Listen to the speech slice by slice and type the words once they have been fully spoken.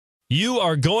You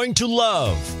are going to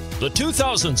love the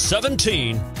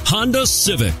 2017 Honda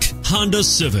Civic. Honda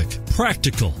Civic.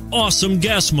 Practical, awesome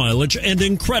gas mileage, and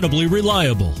incredibly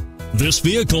reliable. This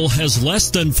vehicle has less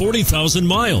than 40,000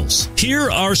 miles. Here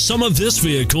are some of this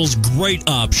vehicle's great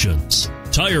options: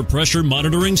 tire pressure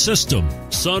monitoring system,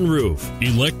 sunroof,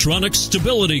 electronic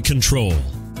stability control,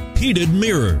 heated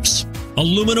mirrors,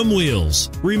 aluminum wheels,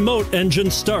 remote engine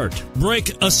start,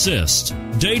 brake assist,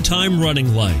 daytime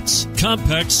running lights,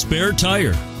 compact spare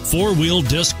tire, four-wheel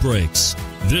disc brakes.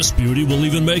 This beauty will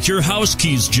even make your house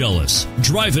keys jealous.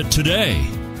 Drive it today.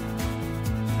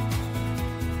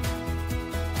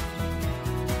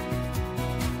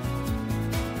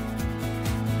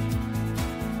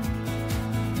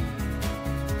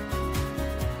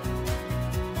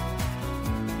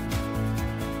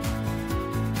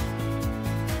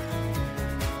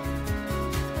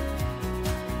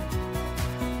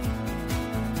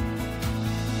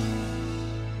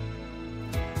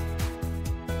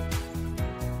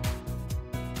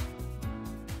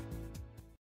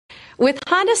 With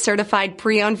Honda certified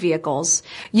pre-owned vehicles,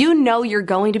 you know you're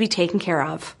going to be taken care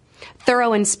of.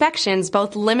 Thorough inspections,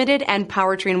 both limited and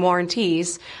powertrain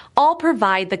warranties, all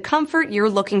provide the comfort you're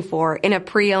looking for in a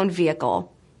pre-owned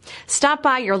vehicle. Stop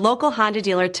by your local Honda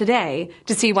dealer today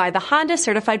to see why the Honda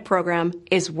certified program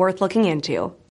is worth looking into.